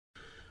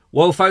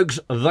Well, folks,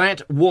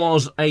 that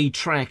was a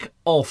track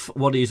off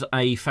what is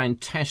a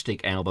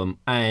fantastic album,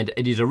 and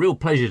it is a real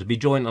pleasure to be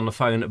joined on the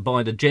phone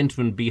by the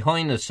gentleman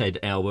behind the said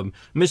album,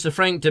 Mr.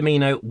 Frank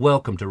DiMino.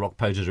 Welcome to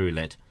Rockposer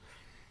Roulette.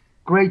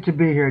 Great to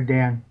be here,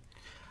 Dan.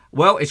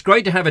 Well, it's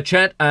great to have a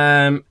chat,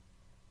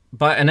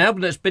 but an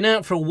album that's been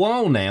out for a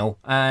while now,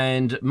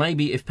 and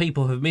maybe if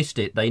people have missed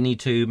it, they need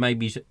to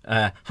maybe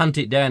hunt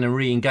it down and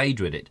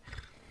re-engage with it.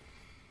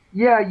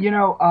 Yeah,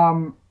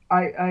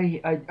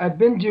 I've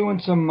been doing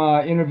some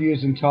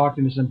interviews and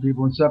talking to some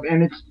people and stuff,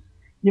 and it's,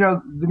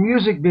 the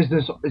music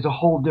business is a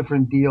whole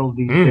different deal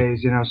these days.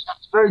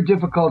 It's very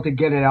difficult to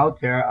get it out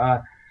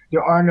there.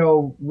 There are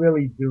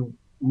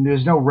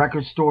there's no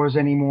record stores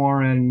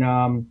anymore,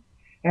 and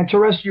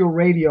terrestrial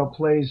radio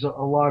plays a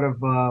lot of,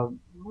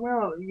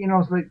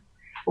 it's like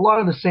a lot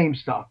of the same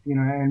stuff,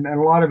 and a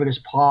lot of it is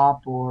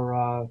pop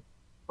or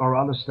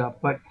other stuff,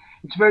 but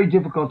it's very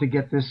difficult to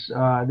get this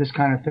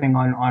kind of thing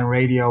on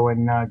radio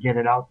and get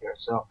it out there.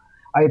 So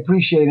I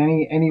appreciate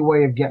any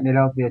way of getting it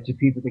out there to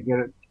people to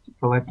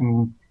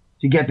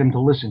get them to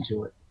listen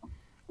to it.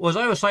 Well, as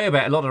I always say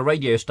about a lot of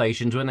radio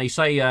stations, when they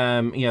say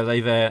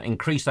they've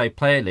increased their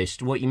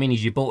playlist, what you mean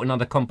is you bought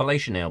another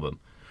compilation album.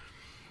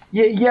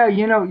 Yeah,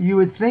 you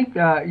would think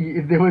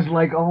if there was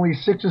like only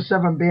 6 or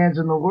 7 bands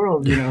in the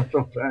world,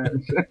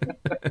 sometimes.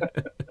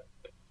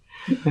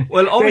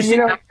 Well,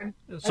 obviously,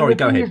 sorry,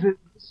 go ahead.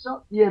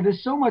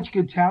 There's so much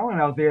good talent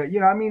out there.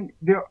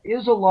 There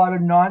is a lot of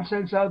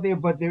nonsense out there,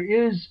 but there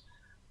is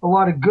a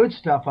lot of good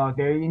stuff out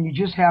there, and you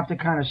just have to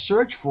kind of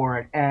search for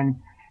it. And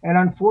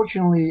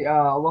unfortunately,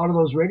 a lot of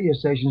those radio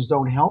stations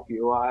don't help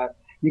you.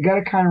 You got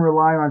to kind of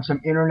rely on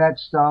some internet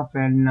stuff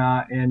and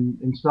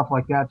stuff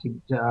like that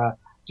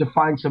to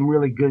find some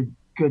really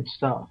good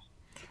stuff.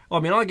 I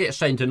mean, I get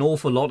sent an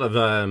awful lot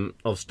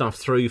of stuff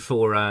through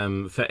for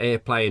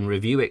airplay and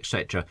review,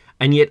 etc.,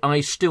 and yet I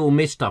still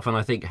miss stuff, and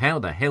I think, how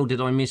the hell did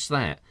I miss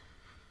that?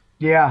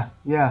 Yeah,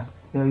 you're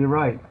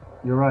right.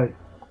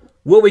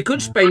 Well, we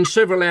could spend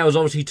several hours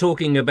obviously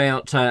talking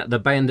about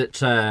the band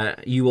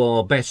that you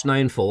are best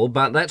known for,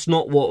 but that's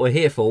not what we're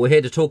here for. We're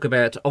here to talk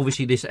about,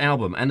 obviously, this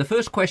album. And the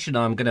first question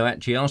I'm going to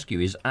actually ask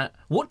you is,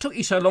 what took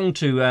you so long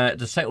to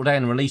settle down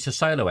and release a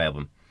solo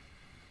album?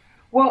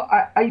 Well,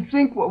 I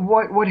think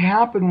what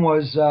happened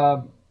was,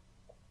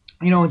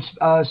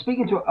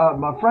 speaking to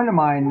a friend of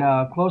mine,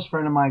 close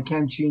friend of mine,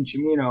 Ken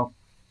Ciancimino,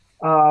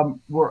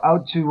 we're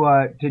out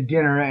to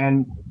dinner,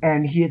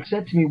 and he had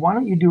said to me, "Why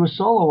don't you do a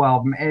solo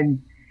album?"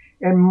 And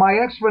my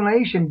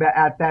explanation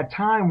at that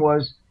time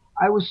was,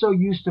 I was so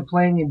used to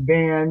playing in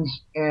bands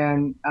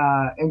and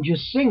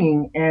just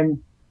singing,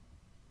 and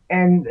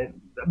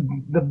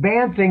the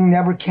band thing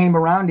never came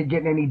around to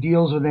getting any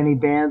deals with any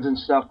bands and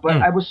stuff. But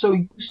I was so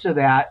used to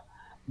that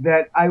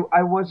I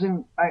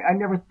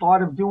never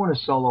thought of doing a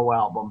solo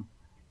album.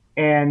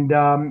 And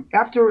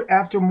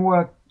after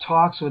more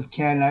talks with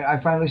Ken, I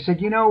finally said,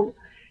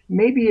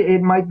 maybe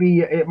it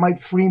might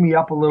free me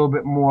up a little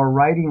bit more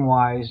writing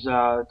wise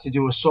to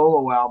do a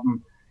solo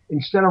album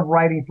instead of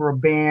writing for a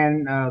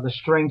band, the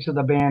strengths of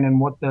the band and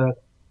what the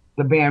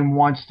band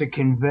wants to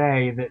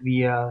convey,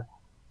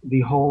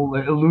 the whole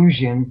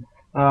illusion.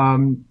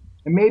 And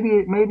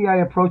maybe I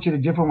approach it a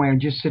different way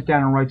and just sit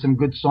down and write some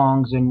good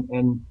songs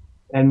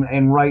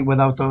and write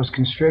without those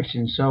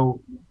constrictions.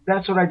 So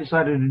that's what I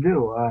decided to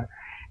do.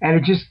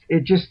 And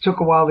it just took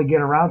a while to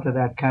get around to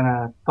that kind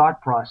of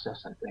thought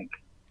process, I think.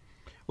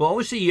 Well,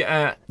 obviously,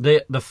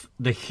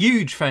 the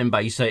huge fan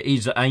base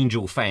is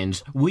Angel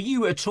fans. Were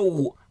you at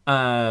all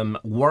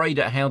worried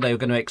at how they were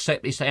going to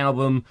accept this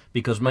album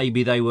because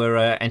maybe they were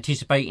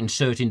anticipating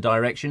certain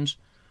directions?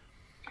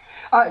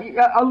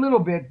 A little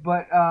bit,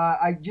 but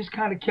I just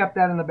kind of kept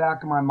that in the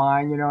back of my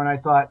mind, and I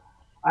thought,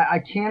 I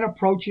can't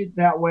approach it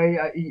that way.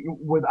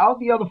 Without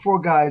the other 4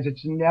 guys,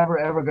 it's never,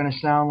 ever going to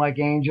sound like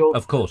Angel.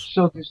 Of course.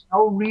 So there's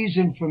no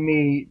reason for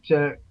me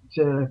to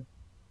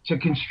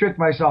constrict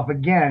myself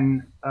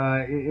again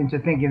into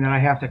thinking that I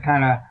have to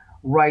kind of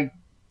write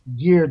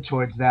geared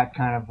towards that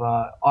kind of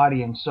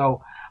audience.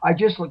 So I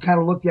just kind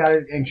of looked at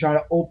it and try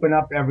to open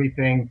up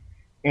everything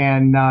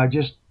and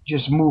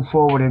just move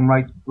forward and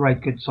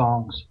write good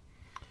songs.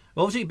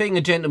 Obviously, being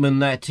a gentleman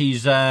that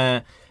he's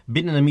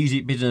been in the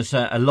music business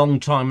a long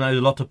time, knows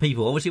a lot of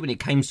people. Obviously, when it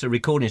comes to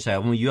recording this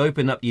album, you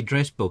open up your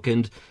address book,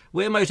 and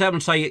where most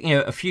albums say,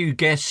 a few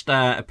guest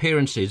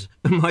appearances,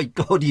 my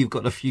God, you've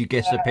got a few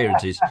guest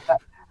appearances.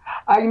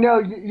 I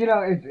know,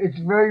 it's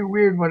very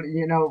weird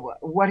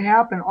what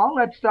happened. All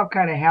that stuff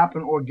kind of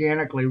happened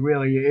organically,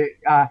 really.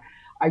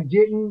 I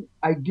didn't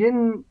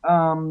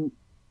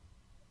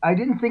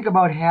think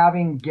about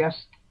having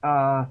guest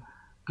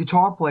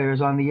guitar players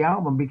on the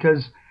album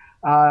because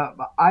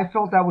I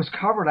felt I was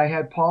covered. I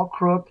had Paul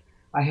Crook,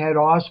 I had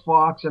Oz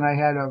Fox, and I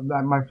had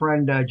my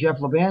friend Jeff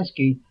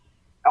Levansky.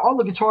 All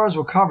the guitars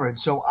were covered,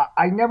 so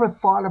I never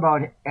thought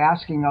about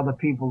asking other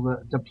people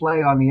to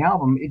play on the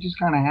album. It just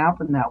kind of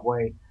happened that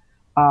way.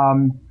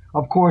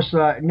 Of course,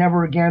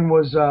 Never Again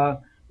was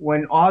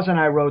when Oz and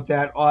I wrote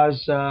that.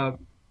 Oz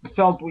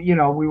felt, we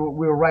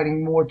were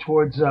writing more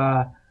towards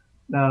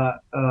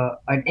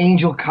an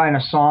Angel kind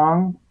of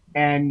song,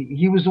 and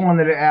he was the one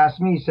that asked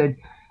me. He said,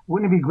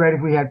 "Wouldn't it be great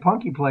if we had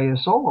Punky play a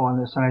solo on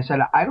this?" And I said,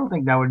 "I don't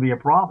think that would be a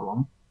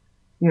problem."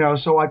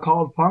 So I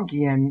called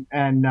Punky and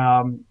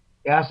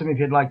asked him if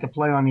he'd like to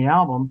play on the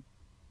album,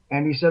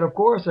 and he said, "Of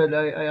course,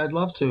 I'd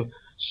love to."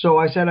 So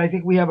I said, "I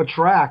think we have a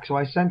track." So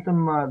I sent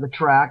him the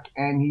track,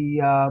 and he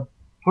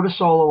put a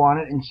solo on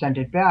it and sent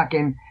it back.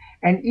 And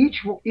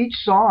each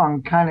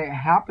song kind of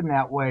happened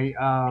that way.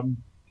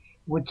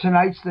 With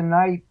Tonight's the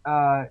Night,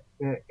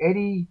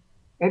 Eddie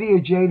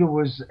Ojeda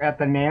was at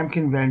the NAMM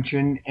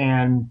convention,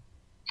 and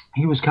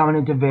he was coming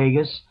into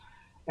Vegas,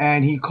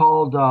 and he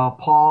called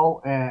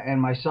Paul and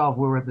myself.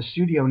 We were at the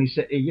studio, and he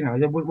said,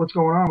 "What's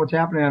going on? What's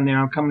happening on there?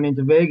 I'm coming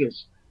into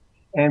Vegas."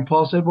 And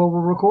Paul said, "Well, we're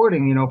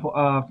recording.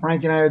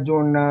 Frank and I are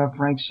doing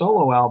Frank's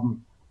solo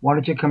album. Why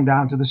don't you come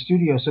down to the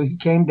studio?" So he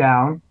came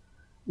down,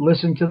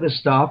 listened to the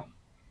stuff,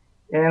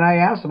 and I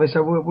asked him. I said,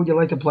 "Would you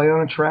like to play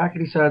on a track?"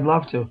 And he said, "I'd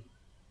love to."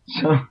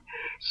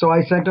 So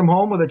I sent him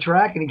home with a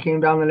track, and he came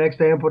down the next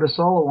day and put a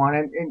solo on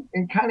it.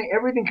 And kind of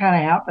everything kind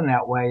of happened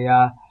that way.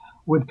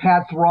 With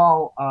Pat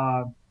Thrall,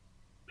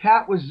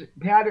 Pat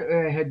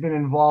had been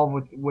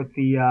involved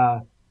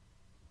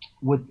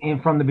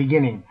from the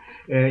beginning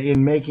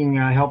in making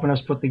helping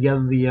us put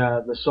together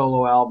the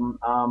solo album.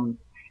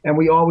 And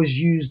we always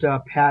used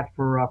Pat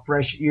for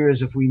fresh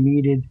ears if we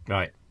needed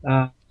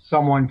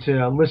someone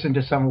to listen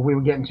to someone. We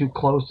were getting too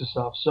close to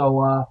stuff.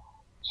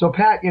 So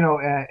Pat,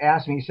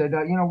 asked me. He said,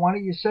 "Why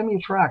don't you send me a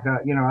track?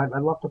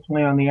 I'd love to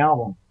play on the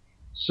album."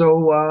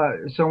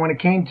 So when it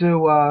came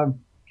to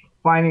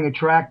finding a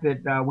track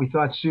that we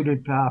thought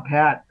suited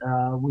Pat,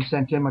 we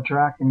sent him a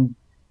track, and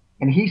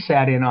he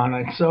sat in on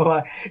it.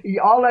 So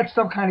all that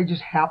stuff kind of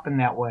just happened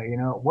that way.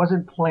 It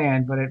wasn't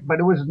planned, but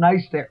it was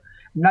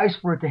nice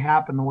for it to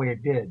happen the way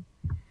it did.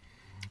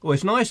 Well,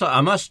 it's nice.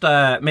 I must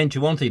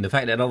mention one thing, the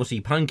fact that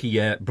obviously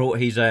Punky brought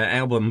his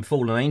album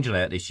Fallen Angel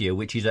out this year,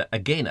 which is,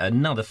 again,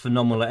 another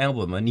phenomenal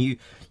album. And you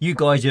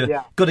guys have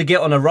got to get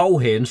on a roll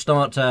here and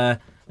start...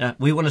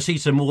 we want to see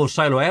some more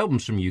solo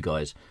albums from you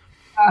guys.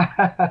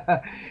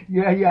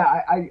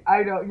 Yeah.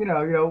 I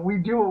don't, we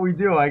do what we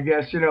do, I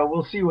guess.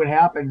 We'll see what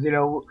happens.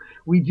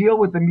 We deal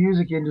with the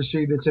music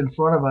industry that's in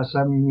front of us.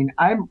 I mean,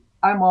 I'm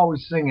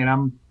always singing.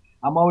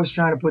 I'm always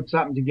trying to put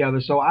something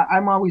together. So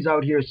I'm always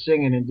out here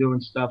singing and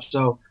doing stuff.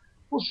 So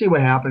we'll see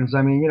what happens.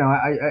 I mean,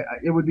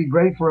 it would be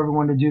great for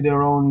everyone to do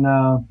their own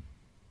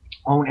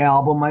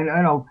album. I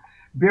know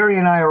Barry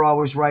and I are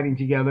always writing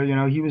together.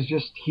 He was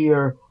just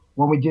here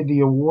when we did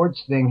the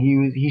awards thing.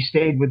 He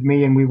stayed with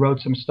me and we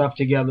wrote some stuff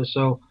together.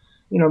 So,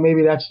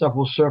 maybe that stuff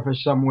will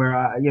surface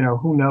somewhere.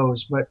 Who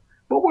knows? But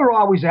we're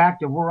always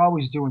active. We're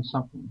always doing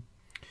something.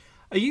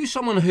 Are you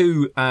someone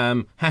who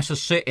has to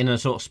sit in a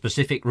sort of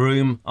specific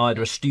room,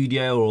 either a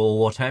studio or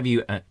what have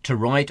you, to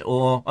write,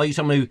 or are you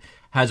someone who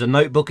has a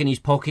notebook in his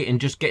pocket and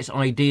just gets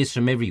ideas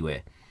from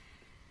everywhere?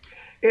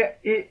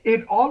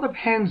 It all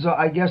depends,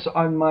 I guess,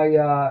 on my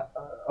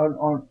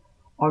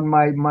on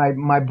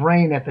my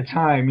brain at the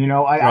time.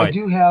 I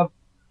do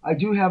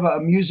have a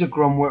music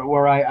room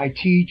where I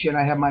teach, and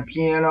I have my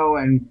piano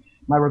and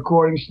my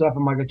recording stuff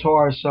and my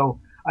guitar.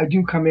 So I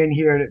do come in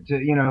here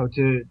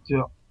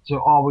to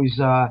always.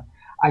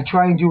 I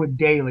try and do it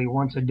daily,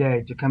 once a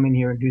day, to come in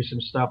here and do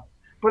some stuff.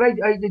 But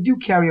I do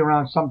carry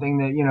around something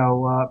that,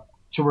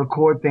 to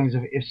record things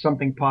if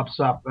something pops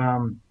up.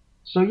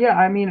 So, yeah,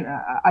 I mean,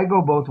 I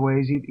go both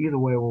ways. Either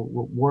way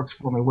works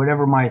for me.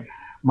 Whatever my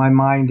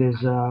mind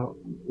is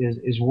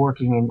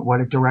working in,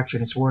 what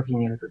direction it's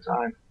working in at the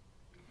time.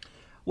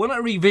 When I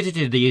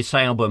revisited this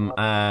album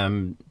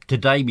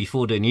today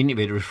before doing the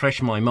interview to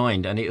refresh my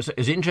mind, and it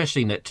was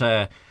interesting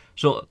that...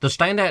 So the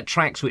standout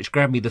tracks which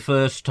grabbed me the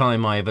first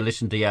time I ever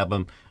listened to the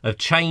album have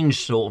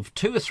changed sort of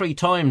 2 or 3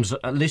 times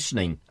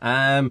listening.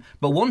 But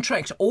one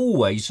track's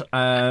always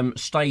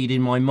stayed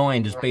in my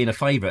mind as being a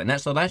favourite, and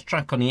that's the last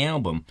track on the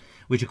album,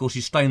 which of course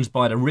is Stones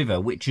by the River,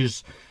 which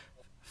is,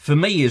 for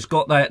me, has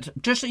got that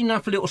just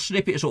enough little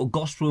snippet of sort of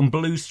gospel and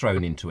blues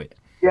thrown into it.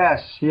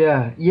 Yes,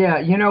 yeah.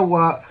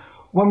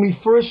 When we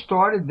first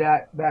started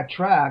that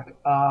track,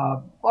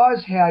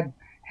 Oz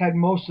had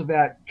most of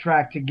that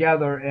track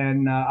together,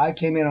 and I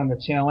came in on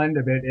the tail end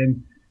of it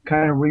and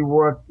kind of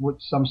reworked with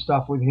some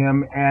stuff with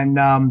him. And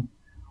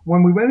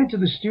when we went into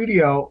the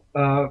studio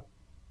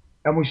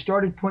and we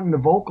started putting the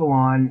vocal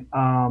on,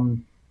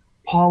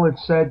 Paul had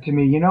said to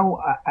me,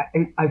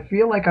 I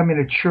feel like I'm in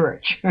a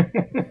church.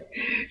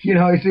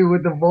 I see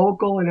with the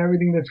vocal and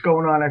everything that's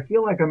going on, I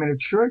feel like I'm in a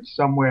church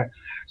somewhere.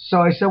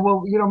 So I said,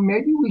 well,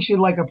 maybe we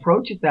should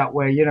approach it that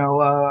way.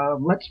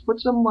 Let's put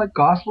some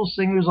gospel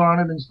singers on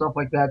it and stuff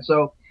like that.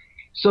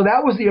 So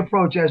that was the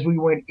approach as we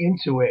went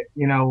into it.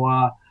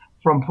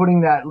 From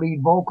putting that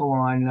lead vocal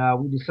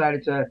on, we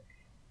decided to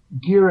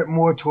gear it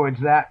more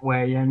towards that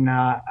way, and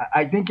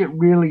I think it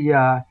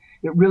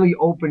really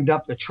opened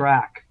up the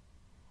track.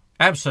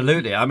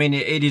 Absolutely. I mean,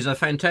 it is a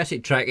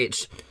fantastic track.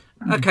 It's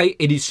okay.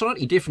 It is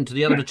slightly different to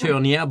the other 2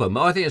 on the album,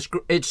 but I think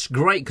it's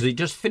great because it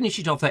just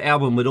finishes off the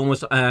album with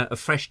almost a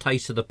fresh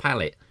taste of the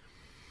palate.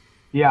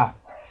 Yeah.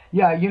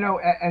 Yeah, you know,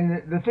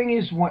 and the thing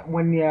is,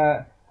 when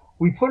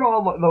we put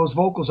all those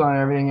vocals on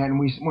and everything, and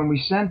when we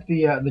sent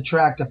the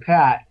track to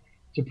Pat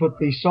to put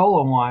the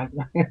solo on,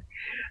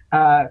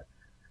 uh,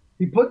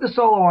 he put the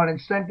solo on and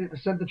sent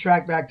the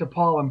track back to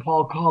Paul, and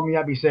Paul called me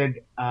up. He said,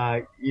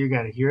 "You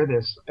got to hear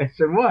this." I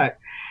said, "What?"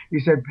 He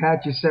said,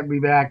 "Pat just sent me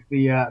back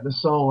the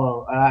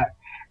solo."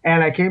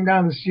 And I came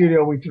down to the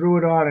studio. We threw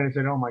it on, and I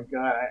said, "Oh my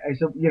God!" I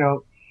said, "You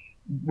know,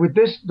 with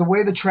this, the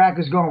way the track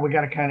is going, we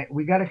got to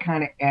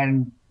kind of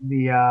end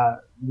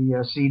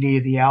the CD,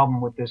 the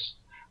album with this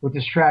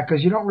track,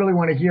 because you don't really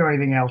want to hear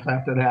anything else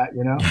after that,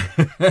 you know."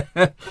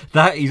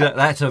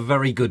 That's a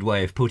very good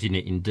way of putting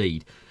it,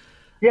 indeed.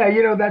 Yeah,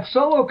 you know, that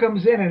solo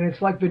comes in and it's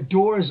like the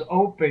doors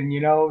open, you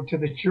know, to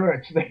the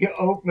church. They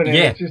open and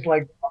it's just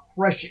like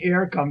fresh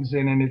air comes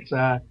in, and it's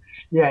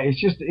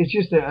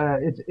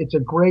it's a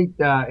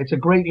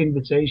great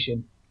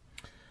invitation.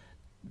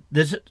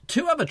 There's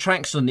two other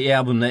tracks on the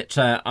album that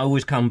I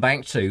always come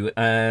back to.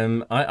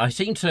 I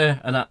seem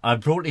to, and I've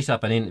brought this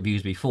up in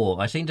interviews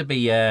before, I seem to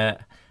be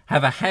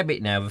have a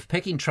habit now of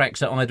picking tracks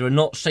that either are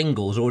not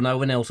singles or no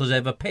one else has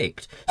ever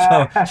picked.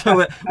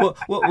 So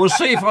we'll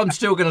see if I'm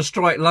still going to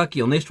strike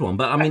lucky on this one.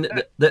 But I mean,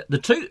 the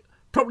two,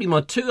 probably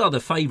my two other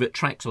favourite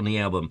tracks on the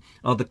album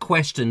are The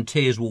Quest and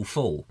Tears Will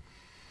Fall.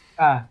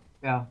 Yeah.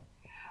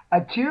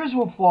 Tears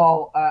Will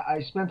Fall,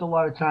 I spent a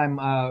lot of time,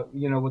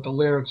 you know, with the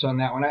lyrics on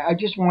that one. I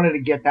just wanted to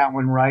get that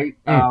one right.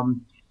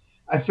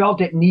 I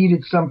felt it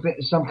needed some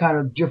kind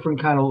of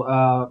different kind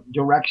of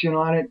direction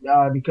on it,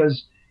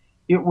 because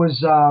it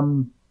was,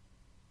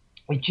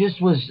 it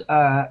just was,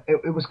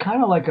 it was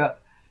kind of like a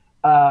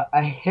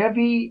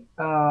heavy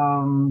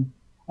kind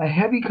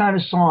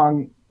of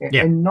song,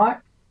 and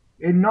not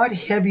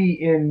heavy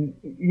in,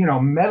 you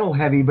know, metal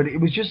heavy, but it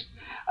was just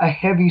a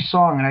heavy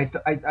song, and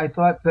I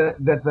thought that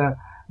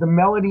the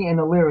melody and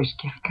the lyrics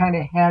kind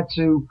of had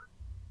to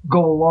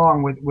go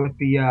along with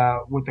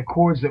the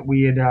chords that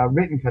we had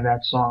written for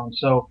that song.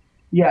 So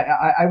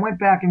yeah, I went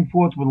back and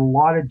forth with a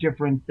lot of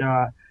different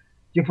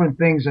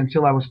things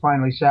until I was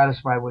finally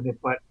satisfied with it.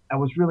 But I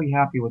was really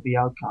happy with the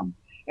outcome.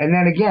 And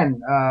then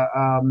again,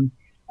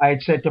 I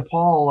had said to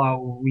Paul,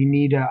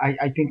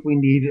 I think we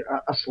need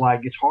a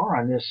slide guitar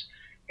on this.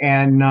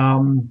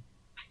 And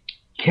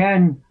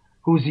Ken,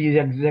 who's the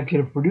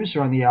executive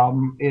producer on the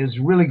album, is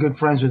really good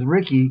friends with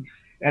Ricky.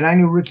 And I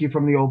knew Ricky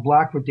from the old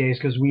Blackfoot days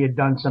because we had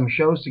done some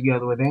shows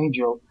together with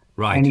Angel.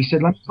 Right. And he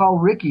said, "Let's call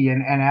Ricky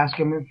and ask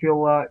him if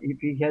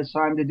he has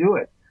time to do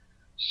it."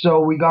 So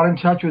we got in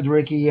touch with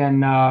Ricky,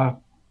 and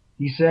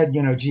he said,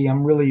 "You know, gee,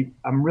 I'm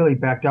really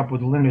backed up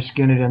with Lynyrd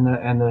Skynyrd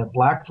and the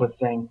Blackfoot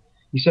thing."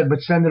 He said, "But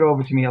send it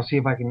over to me. I'll see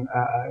if I can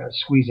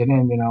squeeze it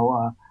in." You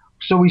know.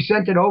 So we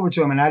sent it over to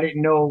him, and I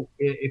didn't know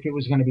if it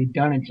was going to be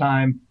done in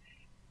time.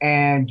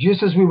 And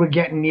just as we were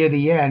getting near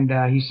the end,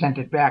 he sent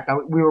it back.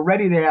 We were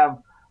ready to have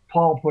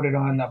Paul put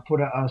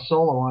a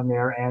solo on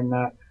there,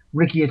 and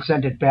Ricky had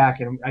sent it back,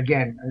 and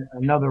again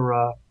another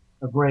a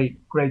great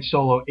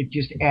solo. It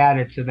just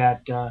added to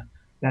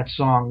that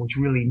song, which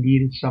really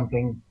needed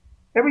something.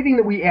 Everything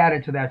that we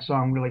added to that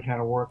song really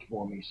kind of worked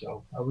for me,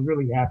 so I was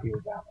really happy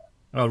with that.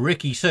 Oh,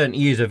 Ricky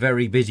certainly is a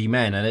very busy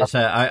man, and it's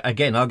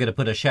again I'm going to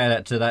put a shout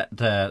out to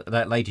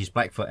that latest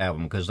Blackfoot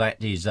album, because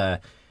that is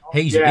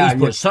he's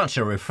put such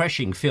a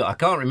refreshing feel. I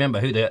can't remember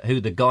who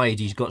the guy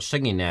is he's got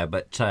singing now,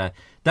 but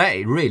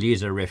that really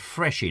is a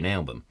refreshing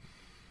album.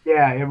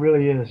 Yeah, it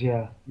really is.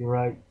 Yeah, you're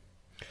right.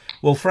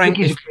 Well, Frank,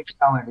 he's a great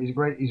talent.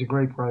 He's a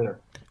great player.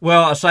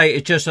 Well, I say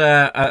it's just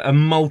a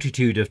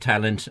multitude of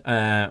talent,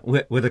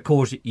 with of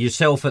course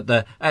yourself at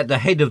the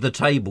head of the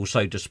table,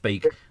 so to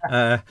speak.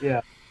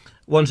 Yeah.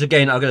 Once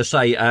again, I've got to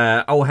say,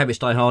 Old Habits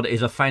Die Hard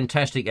is a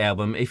fantastic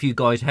album. If you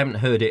guys haven't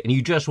heard it and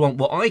you just want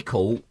what I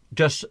call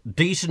just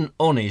decent,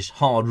 honest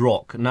hard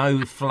rock,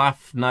 no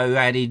fluff, no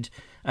added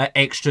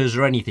extras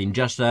or anything,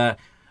 just a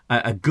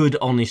good,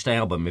 honest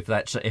album, if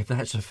that's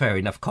a fair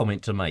enough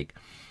comment to make.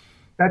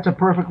 That's a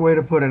perfect way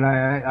to put it.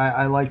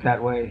 I like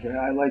that way.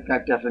 I like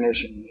that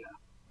definition.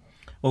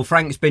 Well,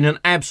 Frank, it's been an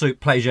absolute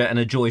pleasure and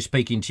a joy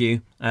speaking to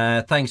you.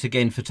 Thanks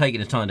again for taking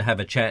the time to have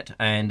a chat,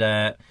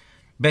 and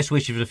best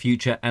wishes for the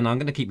future. And I'm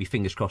going to keep my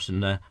fingers crossed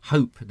and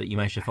hope that you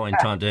manage to find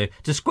time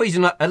to squeeze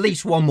in at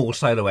least one more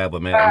solo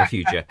album out in the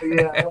future.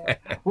 Yeah,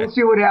 we'll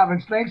see what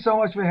happens. Thanks so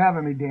much for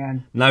having me,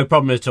 Dan. No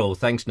problem at all.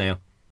 Thanks now.